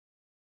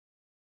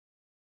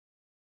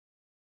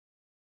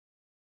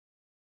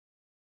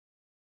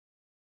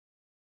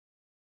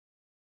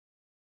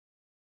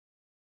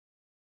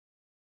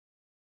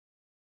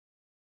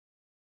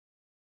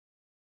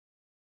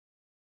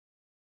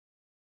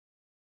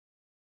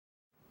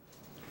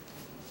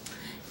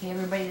Hey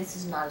everybody, this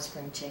is Not a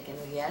Spring Chicken.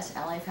 Yes,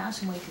 LA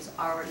Fashion Week has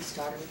already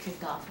started. We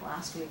kicked off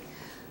last week,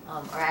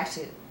 or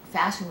actually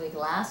Fashion Week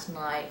last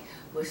night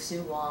with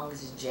Sue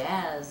Wong's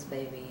Jazz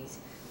Babies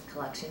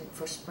collection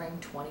for Spring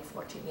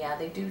 2014. Yeah,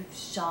 they do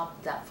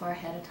shop that far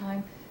ahead of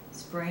time.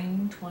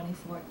 Spring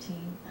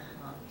 2014.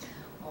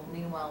 Well,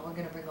 meanwhile, we're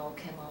going to bring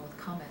Oldecam on with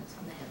comments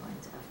on the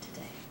headlines of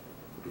today.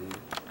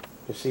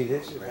 You see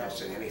this? He's not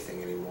saying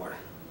anything anymore.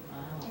 Wow.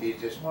 He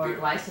just More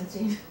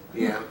licensing?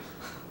 Yeah.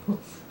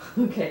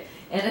 Okay,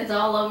 and it's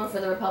all over for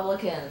the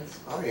Republicans.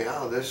 Oh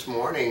yeah, this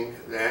morning,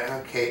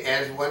 okay,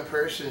 as one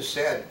person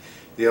said,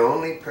 the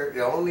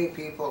only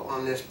people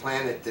on this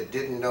planet that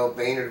didn't know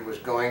Boehner was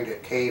going to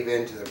cave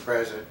into the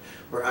president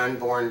were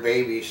unborn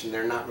babies, and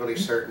they're not really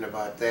certain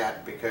about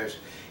that because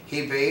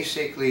he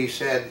basically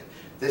said,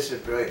 this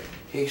is brilliant,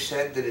 he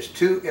said that it's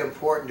too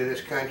important to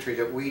this country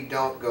that we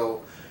don't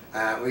go,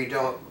 we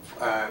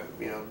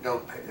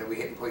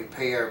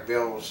pay our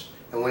bills.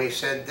 And when he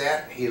said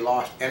that, he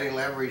lost any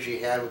leverage he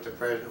had with the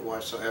president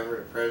whatsoever.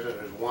 The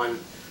president has won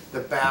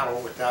the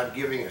battle without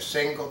giving a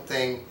single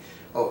thing.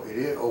 Oh, it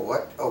is.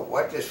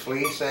 What does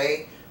Flea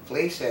say?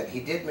 Flea said he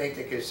did make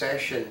the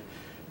concession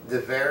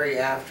the very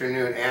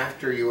afternoon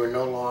after you were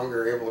no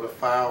longer able to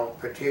file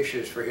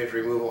petitions for his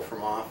removal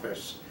from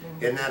office.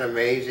 Mm-hmm. Isn't that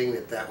amazing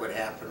that that would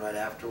happen right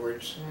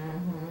afterwards?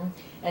 Mm-hmm.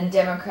 And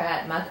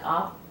Democrat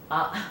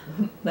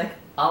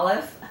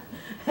McAuliffe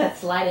had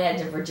slight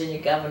edge in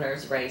Virginia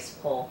governor's race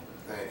poll.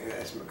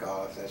 That's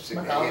McAuliffe. That's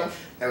McAuliffe.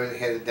 That was the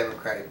head of the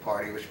Democratic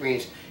Party, which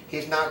means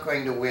he's not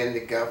going to win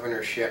the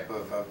governorship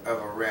of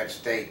a red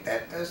state.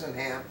 That doesn't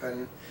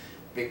happen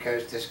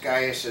because this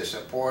guy is a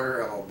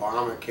supporter of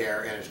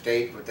Obamacare in a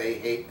state where they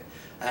hate.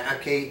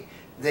 Okay,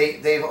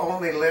 they've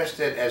only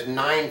listed as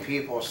 9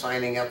 people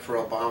signing up for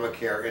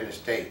Obamacare in the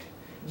state,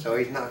 so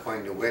he's not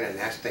going to win in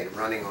that state.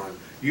 Running on,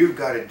 you've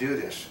got to do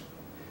this.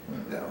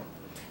 Mm-hmm. No.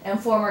 And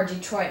former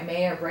Detroit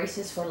mayor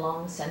braces for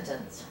long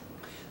sentence.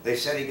 They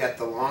said he got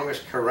the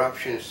longest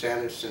corruption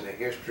sentence in the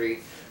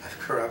history of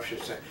corruption.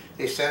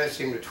 They sentenced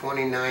him to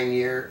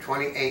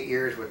 28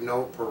 years with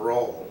no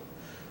parole.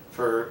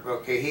 For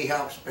he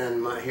helped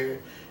spend money.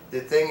 Here, the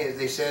thing is,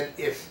 they said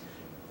if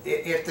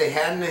they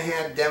hadn't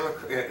had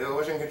it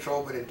wasn't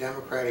controlled by the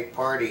Democratic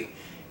Party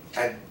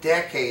a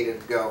decade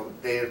ago,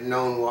 they'd have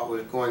known what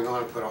was going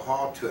on and put a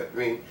halt to it. I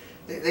mean,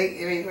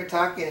 we're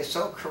talking. It's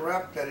so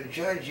corrupt that a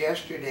judge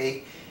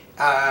yesterday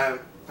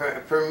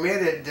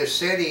permitted the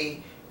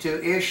city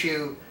to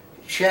issue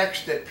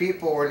checks that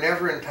people were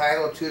never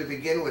entitled to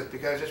begin with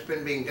because it's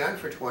been being done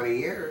for 20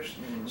 years.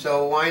 Mm-hmm.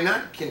 So why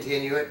not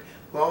continue it?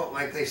 Well,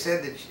 like they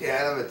said,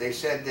 I love it. They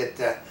said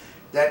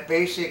that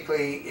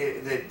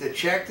basically the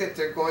check that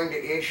they're going to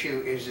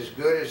issue is as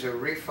good as a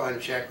refund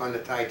check on the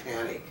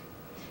Titanic.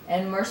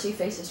 And Mercy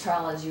faces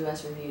trial as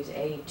U.S. reviews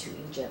aid to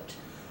Egypt.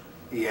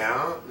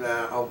 Yeah,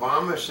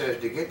 Obama says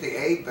to get the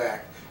aid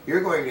back,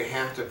 you're going to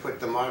have to put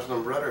the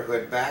Muslim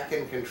Brotherhood back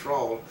in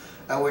control,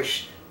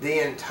 which the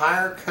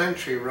entire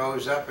country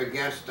rose up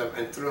against them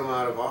and threw them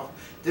out of office.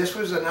 This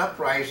was an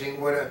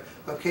uprising.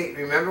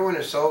 Remember when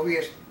the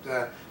Soviet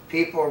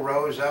people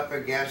rose up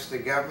against the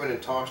government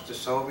and tossed the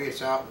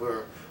Soviets out?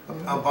 Where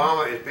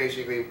Obama is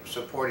basically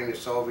supporting the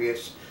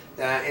Soviets.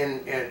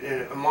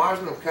 In a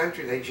Muslim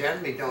country, they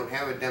generally don't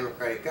have a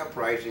democratic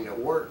uprising that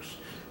works.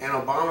 And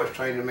Obama's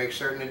trying to make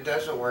certain it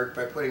doesn't work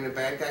by putting the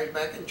bad guys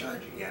back in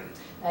charge again.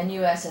 And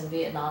U.S. and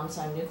Vietnam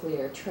signed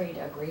nuclear trade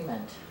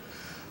agreement.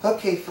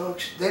 Okay,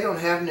 folks, they don't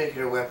have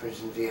nuclear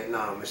weapons in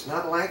Vietnam. It's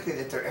not likely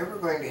that they're ever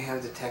going to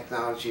have the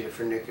technology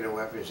for nuclear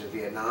weapons in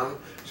Vietnam.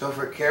 So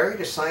for Kerry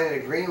to sign an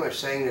agreement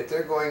saying that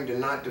they're going to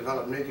not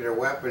develop nuclear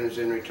weapons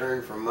in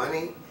return for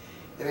money,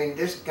 I mean,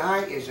 this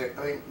guy is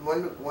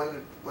one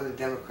of the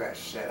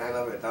Democrats said, I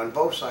love it, on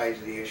both sides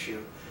of the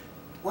issue,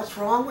 what's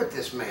wrong with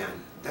this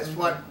man? That's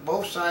what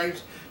both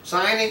sides,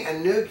 signing a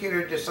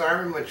nuclear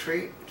disarmament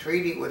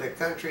treaty with a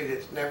country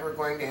that's never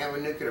going to have a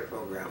nuclear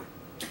program.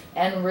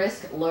 And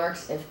risk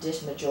lurks if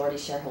Dish majority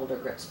shareholder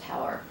grips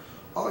power.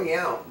 Oh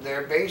yeah,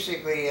 they're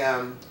basically,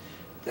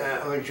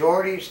 the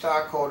majority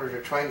stockholders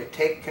are trying to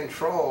take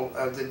control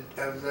of the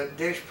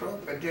Dish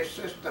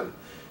system.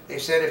 They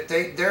said if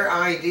their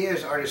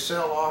ideas are to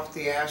sell off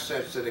the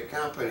assets of the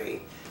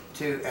company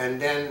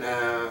and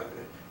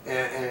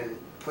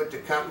put the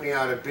company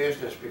out of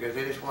business because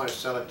they just want to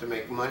sell it to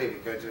make money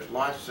because there's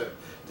lots of,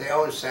 they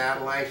own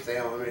satellites, they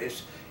own,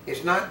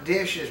 it's not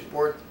Dish is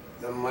worth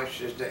as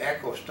much as the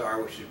EchoStar,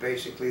 which is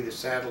basically the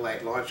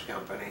satellite launch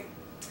company.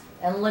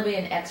 And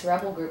Libyan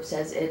ex-rebel group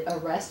says it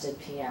arrested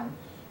PM.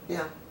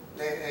 Yeah,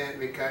 and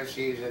because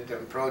he's a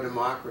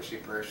pro-democracy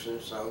person,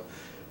 so,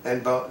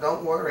 but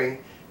don't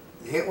worry,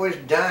 it was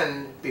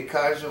done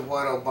because of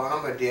what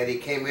Obama did. He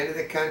came into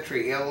the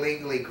country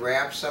illegally,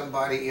 grabbed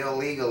somebody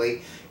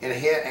illegally, and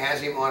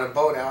has him on a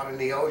boat out in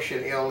the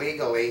ocean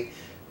illegally.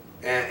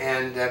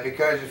 And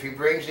because if he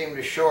brings him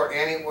to shore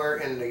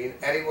anywhere but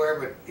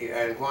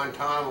in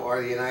Guantanamo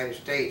or the United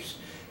States,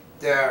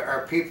 there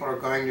are people are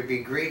going to be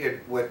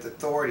greeted with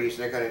authorities.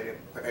 They're going to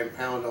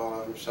impound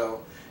all of them.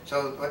 So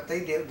So what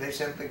they did, they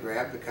simply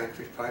grabbed the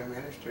country's prime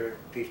minister to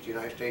teach the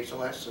United States a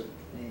lesson.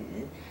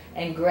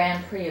 And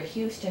Grand Prix of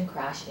Houston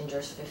crash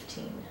injures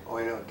 15. Oh,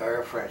 I know,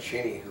 Dario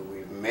Franchini, who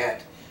we've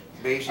met,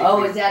 basically...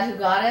 Oh, is that who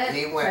got it?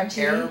 He went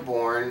Franchini?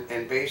 airborne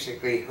and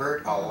basically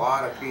hurt a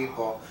lot of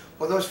people.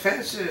 Well, those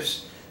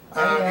fences,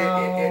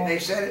 they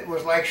said it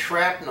was like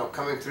shrapnel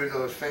coming through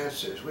those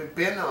fences. We've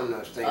been on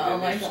those things. Oh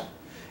my God.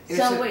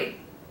 So wait,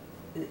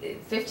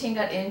 15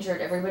 got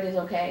injured, everybody's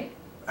okay?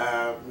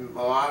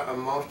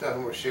 Most of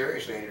them were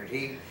seriously injured.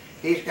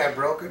 He's got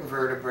broken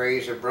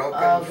vertebrae, a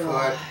broken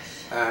foot,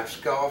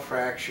 skull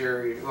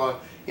fracture. Well,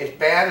 it's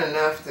bad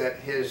enough that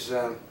his,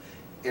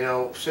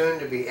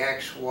 soon-to-be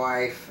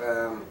ex-wife,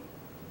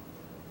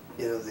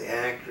 the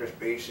actress,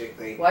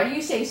 basically. Why do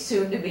you say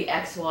soon-to-be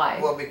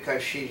ex-wife? Well,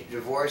 because she's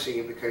divorcing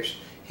him because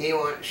she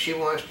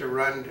wants to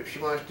run. She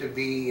wants to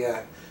be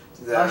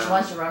she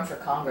wants to run for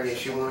Congress. Yeah,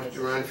 she wants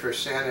to run for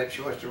Senate.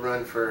 She wants to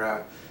run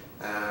for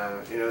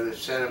the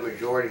Senate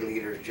Majority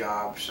Leader's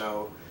job.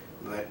 So,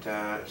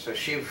 so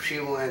she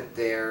went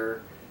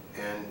there,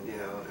 and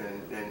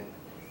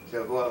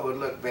so well, it would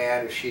look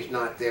bad if she's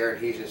not there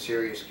and he's in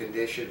serious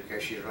condition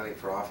because she's running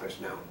for office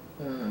now.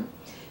 Mm.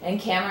 And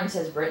Cameron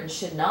says Britain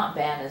should not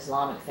ban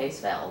Islamic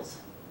face veils.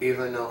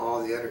 Even though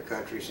all the other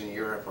countries in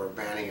Europe are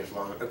banning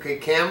Islam. Okay,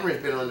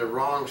 Cameron's been on the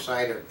wrong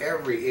side of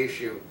every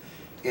issue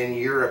in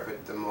Europe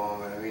at the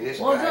moment. I mean, this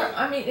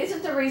guy...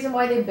 isn't the reason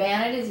why they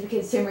ban it is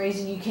because the same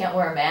reason you can't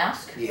wear a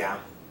mask? Yeah.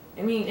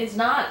 I mean, it's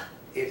not...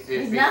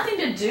 It's nothing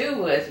to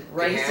do with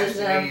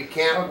racism. You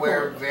can't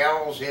wear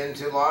veils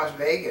into Las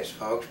Vegas,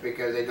 folks,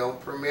 because they don't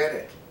permit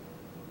it.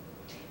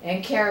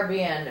 And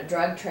Caribbean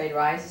drug trade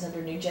rises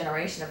under new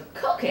generation of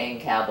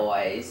cocaine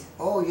cowboys.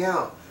 Oh,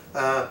 yeah.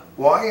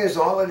 Why is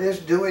all of this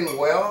doing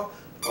well?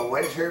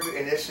 What is Herbert,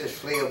 and this is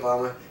Flea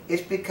Obama,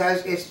 it's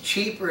because it's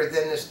cheaper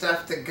than the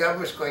stuff the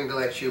government's going to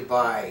let you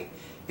buy.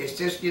 It's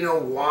just,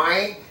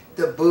 why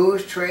the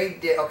booze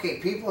trade okay,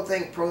 people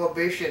think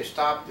prohibition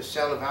stopped the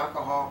sale of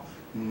alcohol.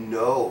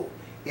 No.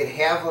 It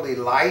heavily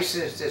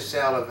licensed the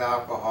sale of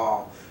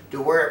alcohol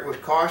to where it was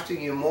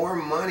costing you more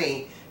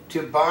money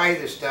to buy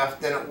the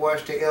stuff than it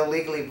was to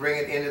illegally bring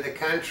it into the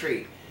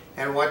country.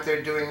 And what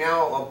they're doing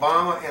now,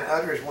 Obama and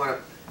others want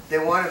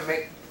to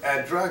make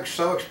drugs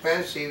so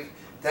expensive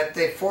that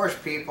they force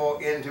people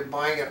into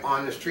buying it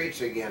on the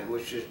streets again,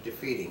 which is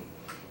defeating.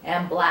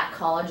 And black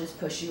colleges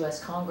push U.S.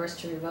 Congress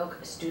to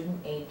revoke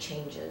student aid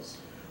changes.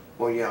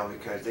 Well, yeah,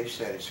 because they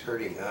said it's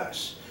hurting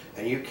us.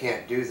 And you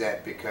can't do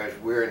that because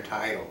we're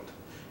entitled.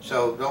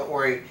 So don't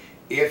worry,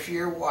 if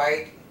you're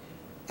white,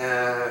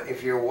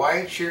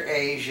 you're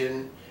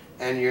Asian,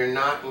 and you're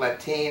not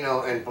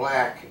Latino and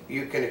black,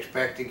 you can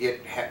expect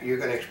you're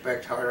going to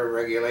expect harder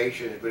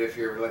regulations. But if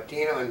you're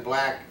Latino and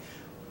black,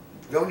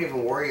 don't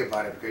even worry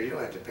about it because you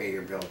don't have to pay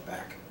your bills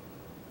back.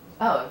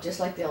 Oh, just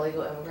like the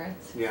illegal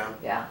immigrants? Yeah.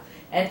 Yeah.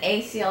 And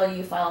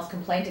ACLU files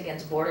complaint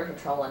against Border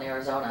Patrol in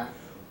Arizona.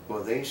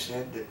 Well, they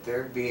said that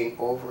they're being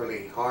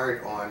overly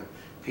hard on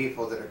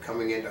people that are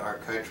coming into our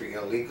country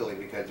illegally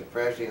because the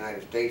President of the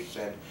United States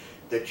said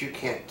that you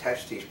can't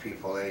touch these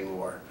people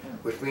anymore,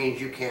 which means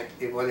you can't.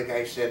 One of the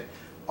guys said,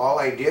 all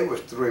I did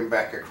was threw him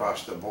back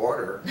across the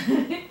border.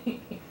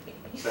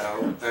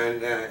 So,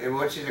 and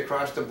once he's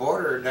across the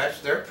border, that's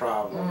their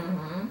problem.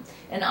 Mm-hmm.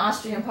 An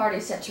Austrian party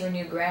set to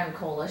renew Grand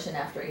Coalition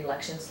after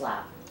election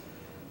slap.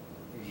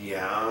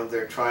 Yeah,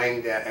 they're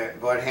trying to,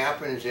 what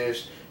happens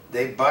is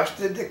they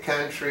busted the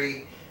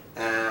country,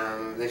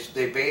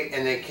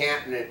 they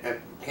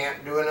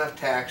can't do enough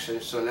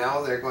taxes, so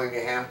now they're going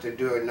to have to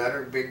do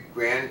another big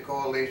grand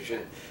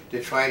coalition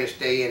to try to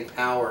stay in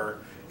power.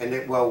 And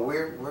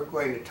we're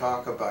going to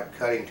talk about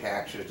cutting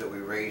taxes that we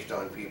raised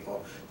on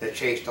people that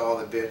chased all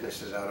the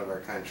businesses out of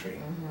our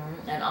country.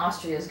 Mm-hmm. And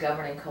Austria's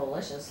governing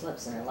coalition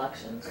slips in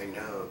elections. I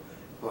know.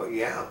 Well,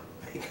 yeah,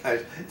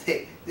 because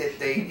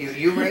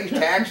you raise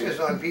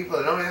taxes on people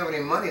that don't have any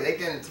money, they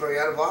tend to throw you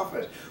out of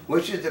office.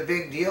 Which is the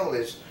big deal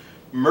is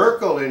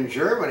Merkel in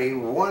Germany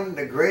won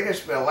the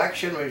greatest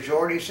election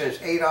majority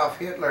since Adolf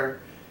Hitler.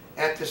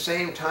 At the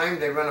same time,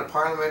 they run a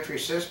parliamentary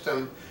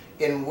system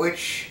in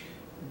which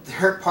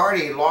her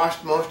party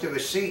lost most of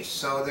its seats,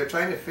 so they're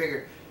trying to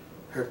figure,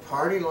 her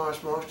party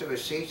lost most of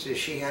its seats as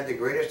she had the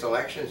greatest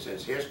election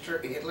since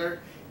Hitler?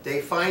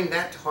 They find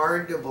that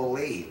hard to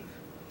believe.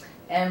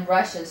 And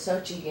Russia's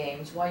Sochi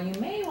Games, well, you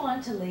may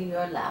want to leave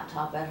your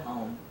laptop at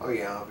home. Oh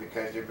yeah,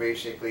 because they're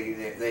basically,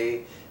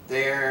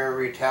 they're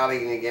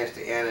retaliating against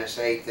the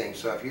NSA thing,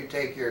 so if you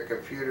take your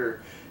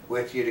computer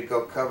with you to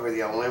go cover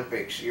the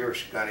Olympics, you're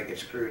gonna get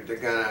screwed. They're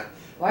gonna...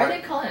 Why are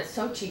they calling it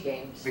Sochi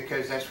Games?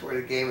 Because that's where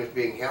the game is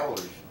being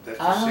held. That's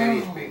the city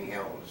is being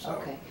held. So.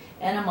 Okay.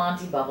 And a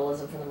Monty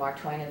Bubbleism from the Mark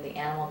Twain of the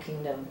Animal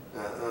Kingdom.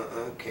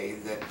 Okay,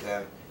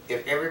 that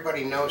if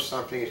everybody knows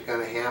something is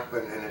going to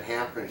happen and it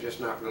happens, it's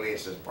not really a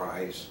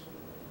surprise.